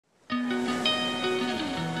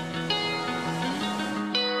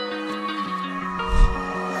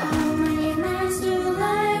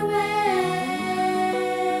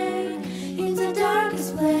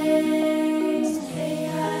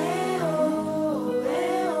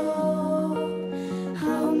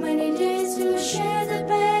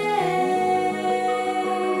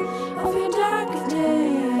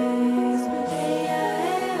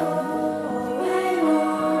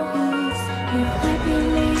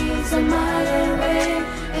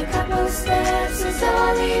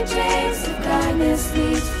only takes of kindness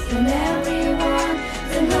leads in everyone.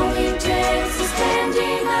 The only takes is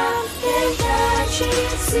standing up and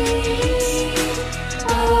touching sea.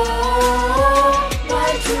 Oh,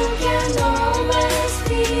 but you can always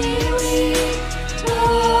feel it.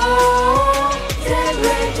 Oh, the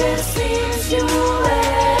greatest things you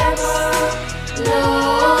ever know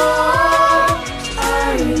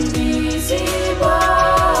are invisible.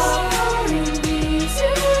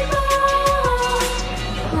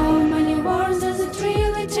 How many words does it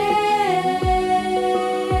really take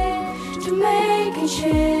to make a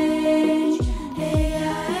change? Hey,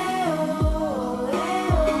 oh, hey,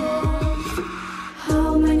 oh. How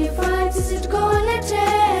many fights is it gonna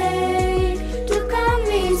take to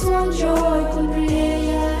convince one joy could bring?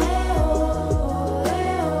 Hey, oh,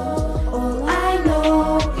 hey, oh. All I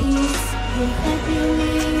know is the happy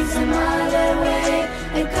leaves a mile away.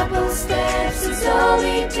 A couple steps is all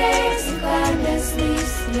it takes. The kindness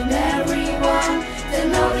leaves in everyone. Then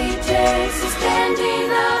all it takes is standing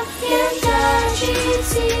up and touching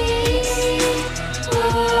sea.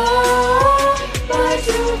 Oh, but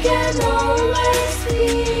you can always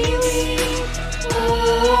feel it.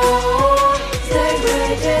 Oh, the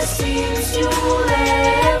greatest things you'll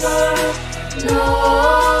ever know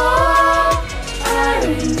are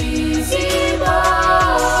invisible.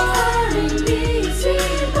 Are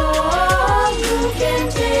invisible. You can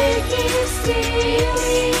take it, steal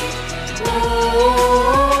it.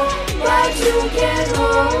 Oh, but you can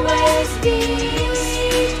always feel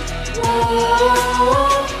it.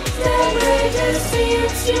 Oh, the greatest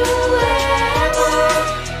things you'll ever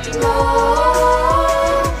know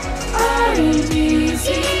are invisible.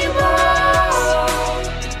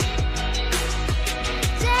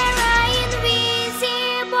 They're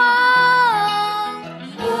invisible.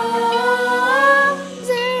 Oh,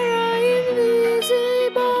 they're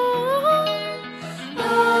invisible.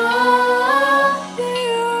 Oh, they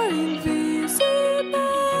are invisible.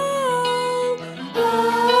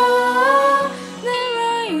 Oh, they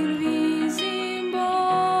are invisible.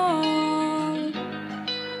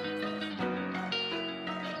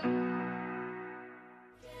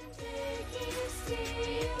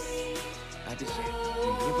 I just